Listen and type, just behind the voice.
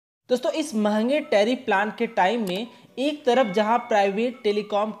दोस्तों इस महंगे टैरिफ प्लान के टाइम में एक तरफ जहां प्राइवेट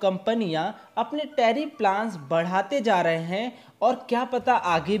टेलीकॉम कंपनियां अपने टैरिफ प्लान्स बढ़ाते जा रहे हैं और क्या पता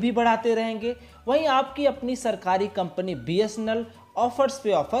आगे भी बढ़ाते रहेंगे, वहीं आपकी अपनी सरकारी कंपनी बीएसएनएल ऑफर्स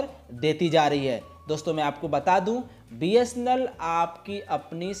पे ऑफर देती जा रही है। दोस्तों मैं आपको बता दूं, बीएसएनएल आपकी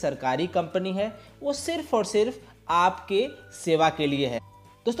अपनी सरकारी कंपनी है, वो सिर्फ और सिर्फ आपके सेवा के लिए है।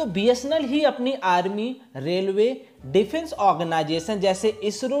 दोस्तों बीएसएनएल ही अपनी आर्मी, रेलवे, डिफेंस ऑर्गेनाइजेशन जैसे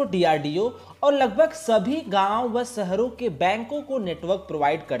इसरो, डीआरडीओ और लगभग सभी गांव व शहरों के बैंकों को नेटवर्क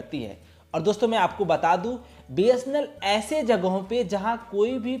प्रोवाइड करती है। और दोस्तों मैं आपको बता दूं, बीएसएनएल ऐसे जगहों पे जहां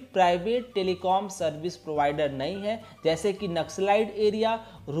कोई भी प्राइवेट टेलीकॉम सर्विस प्रोवाइडर नहीं है, जैसे कि नक्सलाइट एरिया,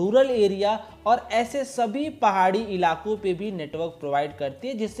 रूरल एरिया और ऐसे सभी पहाड़ी इलाकों पे भी नेटवर्क प्रोवाइड करती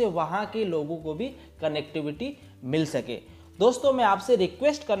है, जिससे वहां के लोगों को भी कनेक्टिविटी मिल सके। दोस्तों मैं आपसे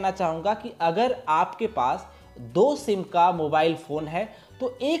रिक्वेस्ट करना चाहूँगा कि अगर आपके पास 2 सिम का मोबाइल फ़ोन है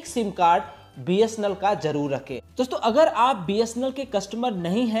तो एक सिम कार्ड बीएसएनएल का जरूर रखें। दोस्तों अगर आप बीएसएनएल के कस्टमर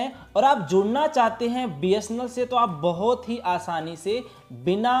नहीं हैं और आप जुड़ना चाहते हैं बीएसएनएल से, तो आप बहुत ही आसानी से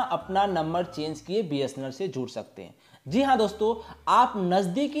बिना अपना नंबर चेंज किए बीएसएनएल से जुड़ सकते हैं। जी हाँ दोस्तों, आप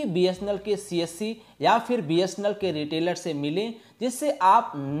नज़दीकी बीएसएनएल के सीएससी या फिर बीएसएनएल के रिटेलर से मिलें, जिससे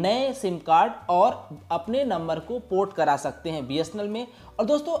आप नए सिम कार्ड और अपने नंबर को पोर्ट करा सकते हैं बीएसएनएल में। और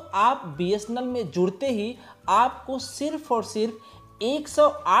दोस्तों आप बीएसएनएल में जुड़ते ही आपको सिर्फ और सिर्फ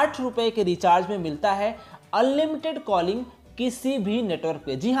 108 रुपये के रिचार्ज में मिलता है अनलिमिटेड कॉलिंग किसी भी नेटवर्क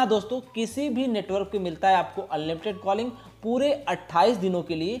पे। जी हाँ दोस्तों, किसी भी नेटवर्क पे मिलता है आपको अनलिमिटेड कॉलिंग पूरे 28 दिनों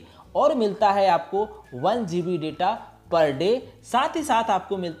के लिए, और मिलता है आपको 1 GB डेटा पर डे। साथ ही साथ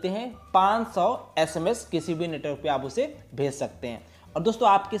आपको मिलते हैं 500 SMS, किसी भी नेटवर्क पे आप उसे भेज सकते हैं। और दोस्तों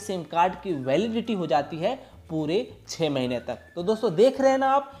आपके सिम कार्ड की वैलिडिटी हो जाती है पूरे 6 महीने तक। तो दोस्तों देख रहे हैं ना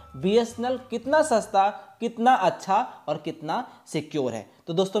आप, बीएसएनएल कितना सस्ता, कितना अच्छा और कितना सिक्योर है।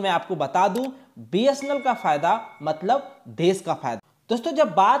 तो दोस्तों मैं आपको बता दूं, बीएसएनएल का फायदा मतलब देश का फायदा। दोस्तों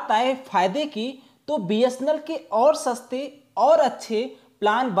जब बात आए फायदे की, तो बीएसएनएल के और सस्ते और अच्छे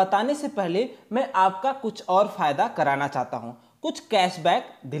प्लान बताने से पहले मैं आपका कुछ और फायदा कराना चाहता हूं, कुछ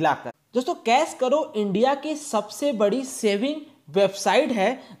कैशबैक दिलाकर। दोस्तों कैश करो इंडिया की सबसे बड़ी सेविंग वेबसाइट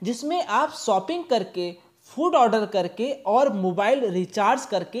है, जिसमें आप शॉपिंग करके, फूड ऑर्डर करके और मोबाइल रिचार्ज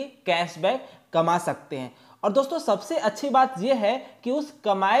करके कैशबैक कमा सकते हैं। और दोस्तों सबसे अच्छी बात यह है कि उस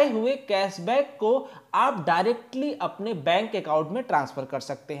कमाए हुए कैशबैक को आप डायरेक्टली अपने बैंक अकाउंट में ट्रांसफर कर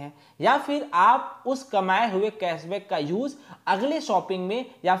सकते हैं, या फिर आप उस कमाए हुए कैशबैक का यूज अगले शॉपिंग में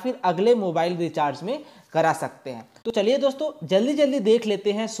या फिर अगले मोबाइल रिचार्ज में करा सकते हैं। तो चलिए दोस्तों जल्दी जल्दी देख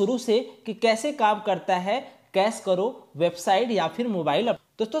लेते हैं शुरू से कि कैसे काम करता है कैश करो वेबसाइट या फिर मोबाइल।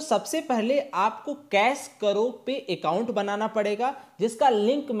 दोस्तों सबसे पहले आपको कैश करो पे अकाउंट बनाना पड़ेगा, जिसका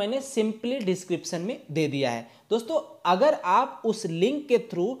लिंक मैंने सिंपली डिस्क्रिप्शन में दे दिया है। दोस्तों अगर आप उस लिंक के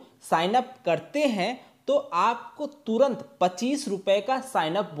थ्रू साइन अप करते हैं तो आपको तुरंत 25 रुपए का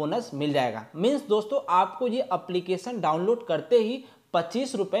साइन अप बोनस मिल जाएगा। मीन्स दोस्तों आपको ये एप्लीकेशन डाउनलोड करते ही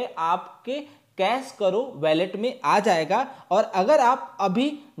 25 रुपए आपके कैश करो वैलेट में आ जाएगा। और अगर आप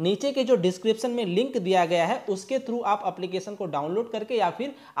अभी नीचे के जो डिस्क्रिप्शन में लिंक दिया गया है उसके थ्रू आप एप्लीकेशन को डाउनलोड करके या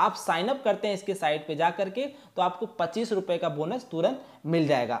फिर आप साइन अप करते हैं इसके साइट पे जा करके, तो आपको 25 रुपए का बोनस तुरंत मिल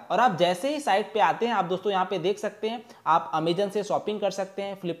जाएगा। और आप जैसे ही साइट पे आते हैं, आप दोस्तों यहाँ पे देख सकते हैं, आप अमेजन से शॉपिंग कर सकते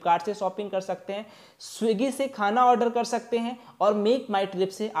हैं, फ्लिपकार्ट से शॉपिंग कर सकते हैं, स्विगी से खाना ऑर्डर कर सकते हैं, और मेक माई ट्रिप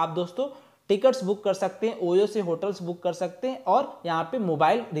से आप दोस्तों टिकट्स बुक कर सकते हैं, ओयो से होटल्स बुक कर सकते हैं, और यहाँ पे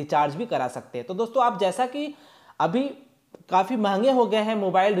मोबाइल रिचार्ज भी करा सकते हैं। तो दोस्तों आप जैसा कि अभी काफ़ी महंगे हो गए हैं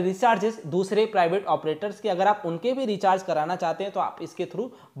मोबाइल रिचार्जेस दूसरे प्राइवेट ऑपरेटर्स के, अगर आप उनके भी रिचार्ज कराना चाहते हैं तो आप इसके थ्रू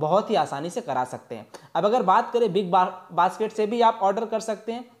बहुत ही आसानी से करा सकते हैं। अब अगर बात करें बिग बास्केट से भी आप ऑर्डर कर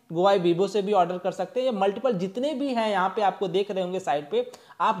सकते हैं, गोवा वीवो से भी ऑर्डर कर सकते हैं, या मल्टीपल जितने भी हैं यहाँ पे आपको देख रहे होंगे साइट पे,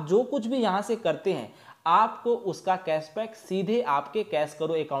 आप जो कुछ भी यहाँ से करते हैं आपको उसका कैशबैक सीधे आपके कैश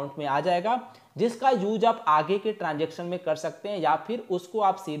करो अकाउंट में आ जाएगा, जिसका यूज आप आगे के ट्रांजैक्शन में कर सकते हैं, या फिर उसको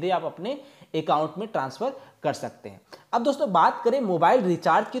आप सीधे आप अपने अकाउंट में ट्रांसफर कर सकते हैं। अब दोस्तों बात करें मोबाइल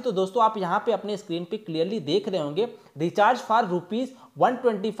रिचार्ज की, तो दोस्तों आप यहाँ पे अपने स्क्रीन पे क्लियरली देख रहे होंगे, recharge for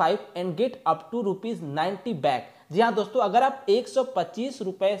 ₹125 and get up to ₹90 back. जी हाँ दोस्तों, अगर आप 125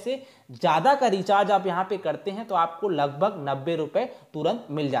 रुपए से ज़्यादा का रिचार्ज आप यहाँ पे करते हैं तो आपको लगभग 90 रुपए तुरंत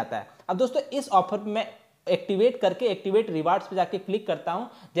मिल जाता है। अब दोस्तों इस ऑफर पे मैं एक्टिवेट करके एक्टिवेट रिवार्ड्स पे जाके क्लिक करता हूं।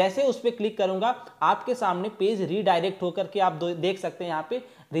 जैसे उस पर क्लिक करूंगा आपके सामने पेज रीडायरेक्ट होकर के आप देख सकते हैं यहाँ पे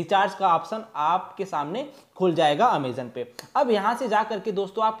रिचार्ज का ऑप्शन आपके सामने खुल जाएगा अमेजन पे। अब यहाँ से जा करके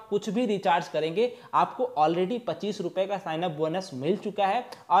दोस्तों आप कुछ भी रिचार्ज करेंगे आपको ऑलरेडी 25 रुपए का साइन अप बोनस मिल चुका है,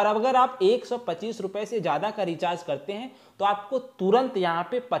 और अगर आप 125 रुपए से ज़्यादा का रिचार्ज करते हैं तो आपको तुरंत यहाँ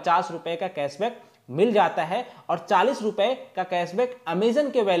पे 50 रुपए का कैशबैक मिल जाता है और 40 रुपए का कैशबैक अमेजन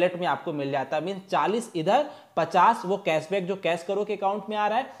के वैलेट में आपको मिल जाता है। मीन 40 इधर, 50 वो कैशबैक जो कैश करो के अकाउंट में आ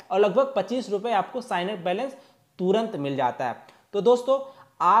रहा है और लगभग 25 रुपए आपको साइन अप बैलेंस तुरंत मिल जाता है। तो दोस्तों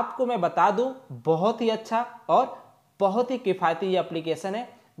आपको मैं बता दूं, बहुत ही अच्छा और बहुत ही किफायती ये एप्लीकेशन है,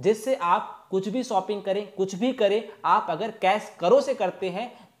 जिससे आप कुछ भी शॉपिंग करें, कुछ भी करें, आप अगर कैश करो से करते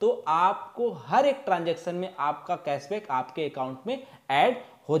हैं तो आपको हर एक ट्रांजैक्शन में आपका कैशबैक आपके अकाउंट में ऐड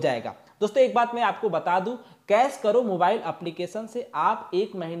हो जाएगा। दोस्तों एक बात मैं आपको बता दूं, कैश करो मोबाइल एप्लीकेशन से आप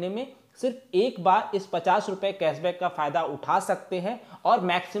एक महीने में सिर्फ एक बार इस 50 रुपए कैशबैक का फायदा उठा सकते हैं और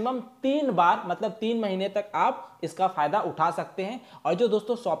मैक्सिमम 3 बार, मतलब 3 महीने तक आप इसका फायदा उठा सकते हैं। और जो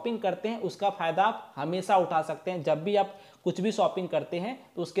दोस्तों शॉपिंग करते हैं उसका फायदा आप हमेशा उठा सकते हैं। जब भी आप कुछ भी शॉपिंग करते हैं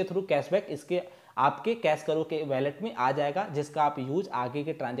तो उसके थ्रू कैशबैक इसके आपके कैश करो के वैलेट में आ जाएगा, जिसका आप यूज आगे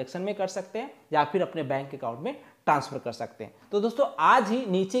के ट्रांजैक्शन में कर सकते हैं या फिर अपने बैंक अकाउंट में ट्रांसफर कर सकते हैं। तो दोस्तों आज ही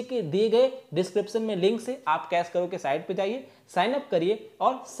नीचे के दिए गए डिस्क्रिप्शन में लिंक से आप कैश करो के साइट पे जाइए, साइन अप करिए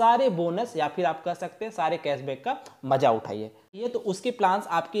और सारे बोनस या फिर आप कह सकते हैं सारे कैशबैक का मजा उठाइए। ये तो उसके प्लान्स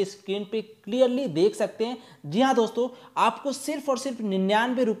आपके स्क्रीन पे क्लियरली देख सकते हैं। जी हाँ दोस्तों, आपको सिर्फ और सिर्फ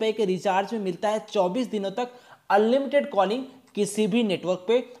 99 रुपए के रिचार्ज में मिलता है 24 दिनों तक अनलिमिटेड कॉलिंग किसी भी नेटवर्क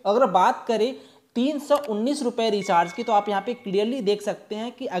पे। अगर बात करें 319 रुपए रिचार्ज की, तो आप यहाँ पे क्लियरली देख सकते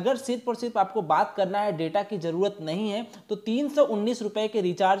हैं कि अगर सिर्फ और सिर्फ आपको बात करना है, डेटा की जरूरत नहीं है, तो 319 रुपए के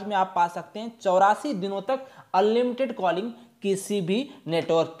रिचार्ज में आप पा सकते हैं 84 दिनों तक अनलिमिटेड कॉलिंग किसी भी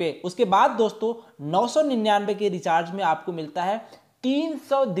नेटवर्क पे। उसके बाद दोस्तों 999 के रिचार्ज में आपको मिलता है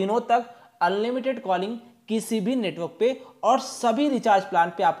 300 दिनों तक अनलिमिटेड कॉलिंग किसी भी नेटवर्क पे और सभी रिचार्ज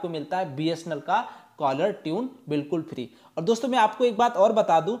प्लान पे आपको मिलता है BSNL का कॉलर ट्यून बिल्कुल फ्री। और दोस्तों मैं आपको एक बात और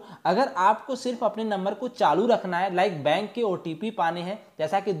बता दूं, अगर आपको सिर्फ अपने नंबर को चालू रखना है, लाइक बैंक के OTP पाने हैं,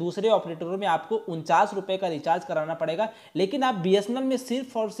 जैसा कि दूसरे ऑपरेटरों में आपको 49 रुपए का रिचार्ज कराना पड़ेगा, लेकिन आप BSNL में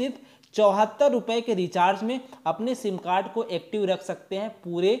सिर्फ और सिर्फ 74 रुपए के रिचार्ज में अपने सिम कार्ड को एक्टिव रख सकते हैं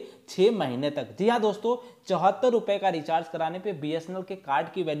पूरे 6 महीने तक। जी हाँ दोस्तों, 74 रुपए का रिचार्ज कराने पे BSNL के कार्ड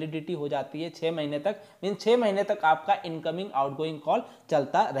की वैलिडिटी हो जाती है 6 महीने तक। मीन 6 महीने तक आपका इनकमिंग आउटगोइंग कॉल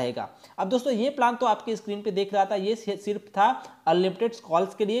चलता रहेगा। अब दोस्तों ये प्लान तो आपके स्क्रीन पे देख रहा था, ये सिर्फ था अनलिमिटेड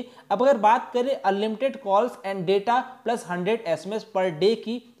कॉल्स के लिए। अब अगर बात करें unlimited calls and data plus 100 SMS per day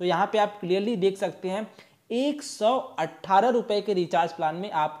की, तो यहाँ पे आप क्लियरली देख सकते हैं 118 रुपए के रिचार्ज प्लान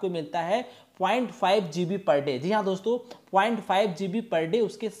में आपको मिलता है 0.5 GB पर डे। जी हाँ दोस्तों, 0.5 GB पर डे।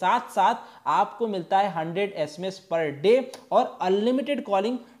 उसके साथ साथ आपको मिलता है 100 SMS पर डे और अनलिमिटेड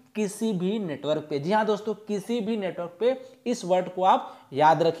कॉलिंग किसी भी नेटवर्क पे। जी हाँ दोस्तों, किसी भी नेटवर्क पे, इस वर्ड को आप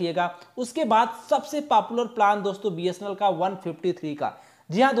याद रखिएगा। उसके बाद सबसे पॉपुलर प्लान दोस्तों BSNL का 153 का।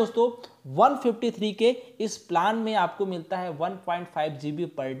 जी हाँ दोस्तों, 153 के इस प्लान में आपको मिलता है 1.5 GB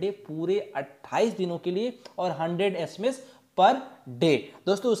पर डे पूरे 28 दिनों के लिए और 100 SMS पर डे।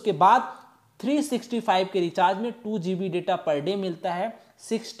 दोस्तों उसके बाद 365 के रिचार्ज में 2 GB डेटा पर डे मिलता है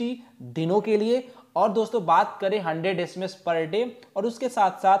 60 दिनों के लिए। और दोस्तों बात करें 100 SMS पर डे और उसके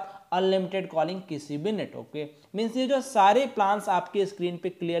साथ साथ अनलिमिटेड कॉलिंग किसी भी नेटवर्क पे। मीन्स ये जो सारे प्लान्स आपके स्क्रीन पे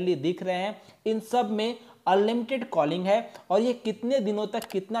क्लियरली दिख रहे हैं, इन सब में अनलिमिटेड कॉलिंग है और ये कितने दिनों तक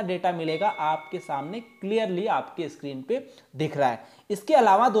कितना डेटा मिलेगा आपके सामने क्लियरली आपके स्क्रीन पे दिख रहा है। इसके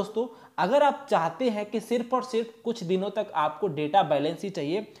अलावा दोस्तों अगर आप चाहते हैं कि सिर्फ और सिर्फ कुछ दिनों तक आपको डेटा बैलेंस ही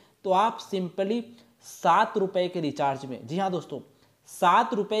चाहिए, तो आप सिंपली 7 रुपए के रिचार्ज में, जी हाँ दोस्तों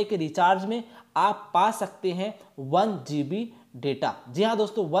 7 रुपए के रिचार्ज में आप पा सकते हैं 1 GB डेटा। जी हाँ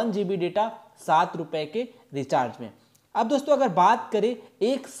दोस्तों, 1 GB डेटा 7 रुपए के रिचार्ज में। अब दोस्तों अगर बात करें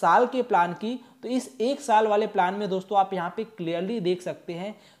 1 साल के प्लान की, तो इस 1 साल वाले प्लान में दोस्तों आप यहाँ पे क्लियरली देख सकते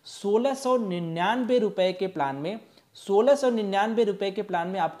हैं 1699 रुपए के प्लान में, 1699 रुपए के प्लान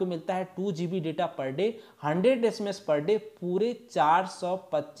में आपको मिलता है 2 GB data per day, 100 SMS per day पूरे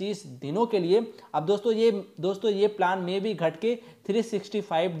 425 दिनों के लिए। अब दोस्तों ये प्लान में भी घट के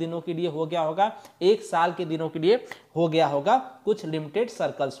 365 दिनों के लिए हो गया होगा, 1 साल के दिनों के लिए हो गया होगा कुछ लिमिटेड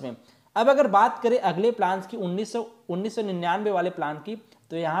सर्कल्स में। अब अगर बात करें अगले प्लान की 1999 वाले प्लान की,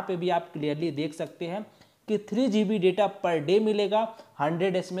 तो यहाँ पे भी आप क्लियरली देख सकते हैं कि 3 GB डेटा पर डे मिलेगा,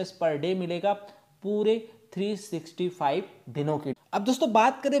 100 SMS पर डे मिलेगा पूरे 365 दिनों की। अब दोस्तों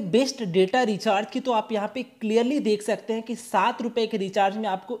बात करें बेस्ट डेटा रिचार्ज की, तो आप यहाँ पे क्लियरली देख सकते हैं कि 7 रुपए के रिचार्ज में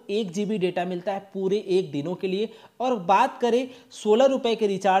आपको 1 GB डेटा मिलता है पूरे 1 दिनों के लिए। और बात करें 16 रुपए के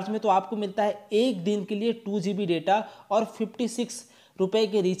रिचार्ज में, तो आपको मिलता है 1 दिन के लिए 2 GB डेटा और 56 रुपए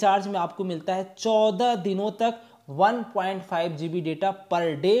के रिचार्ज में आपको मिलता है 14 दिनों तक 1.5 GB डेटा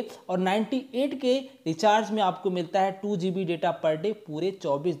पर डे और 98 के रिचार्ज में आपको मिलता है 2 GB डेटा पर डे पूरे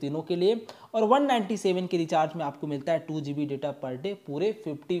 24 दिनों के लिए और 197 के रिचार्ज में आपको मिलता है 2 GB डेटा पर डे पूरे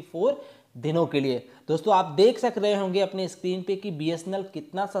 54 दिनों के लिए। दोस्तों आप देख सक रहे होंगे अपने स्क्रीन पे कि BSNL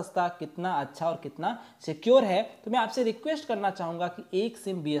कितना सस्ता, कितना अच्छा और कितना सिक्योर है। तो मैं आपसे रिक्वेस्ट करना चाहूँगा कि एक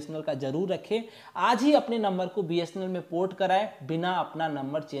सिम BSNL का जरूर रखें। आज ही अपने नंबर को BSNL में पोर्ट कराएं बिना अपना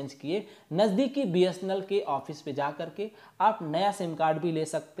नंबर चेंज किए। नज़दीकी BSNL के ऑफिस पे जा करके आप नया सिम कार्ड भी ले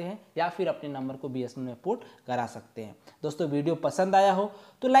सकते हैं या फिर अपने नंबर को BSNL में पोर्ट करा सकते हैं। दोस्तों वीडियो पसंद आया हो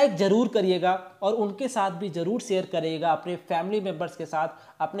तो लाइक ज़रूर करिएगा और उनके साथ भी ज़रूर शेयर करिएगा, अपने फैमिली मेम्बर्स के साथ,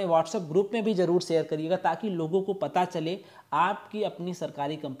 अपने व्हाट्सएप ग्रुप में भी ज़रूर शेयर करिएगा, ताकि लोगों को पता चले आपकी अपनी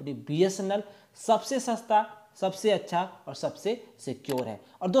सरकारी कंपनी BSNL सबसे सस्ता, सबसे अच्छा और सबसे सिक्योर है।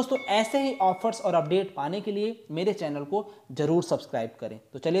 और दोस्तों ऐसे ही ऑफर्स और अपडेट पाने के लिए मेरे चैनल को ज़रूर सब्सक्राइब करें।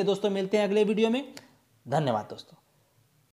 तो चलिए दोस्तों मिलते हैं अगले वीडियो में। धन्यवाद दोस्तों।